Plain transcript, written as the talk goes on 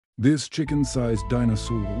This chicken-sized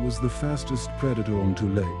dinosaur was the fastest predator on two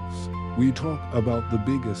legs. We talk about the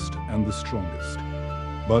biggest and the strongest.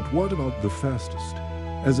 But what about the fastest?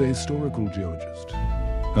 As a historical geologist,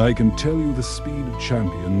 I can tell you the speed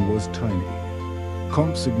champion was tiny.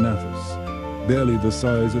 Compsognathus, barely the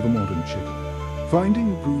size of a modern chicken.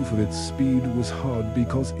 Finding proof of its speed was hard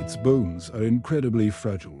because its bones are incredibly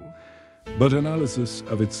fragile. But analysis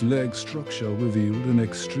of its leg structure revealed an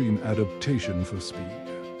extreme adaptation for speed.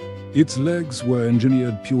 Its legs were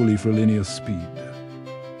engineered purely for linear speed.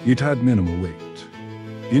 It had minimal weight,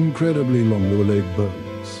 incredibly long lower leg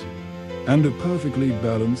bones, and a perfectly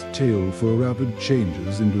balanced tail for rapid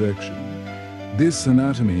changes in direction. This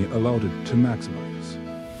anatomy allowed it to maximize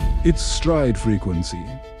its stride frequency.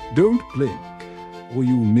 Don't blink, or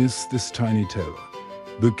you'll miss this tiny terror.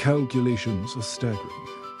 The calculations are staggering.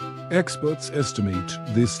 Experts estimate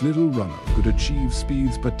this little runner could achieve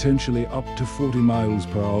speeds potentially up to 40 miles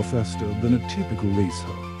per hour faster than a typical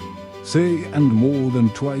racehorse. Say, and more than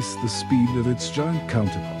twice the speed of its giant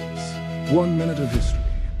counterparts. 1 minute of history.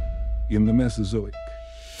 In the Mesozoic,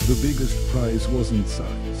 the biggest prize wasn't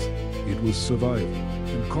size, it was survival,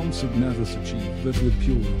 and compsognathus achieved that with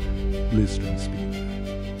pure, blistering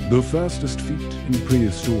speed. The fastest feet in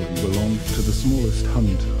prehistory belonged to the smallest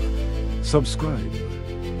hunter. Subscribe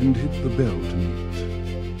and hit the bell to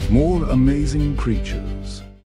meet more amazing creatures.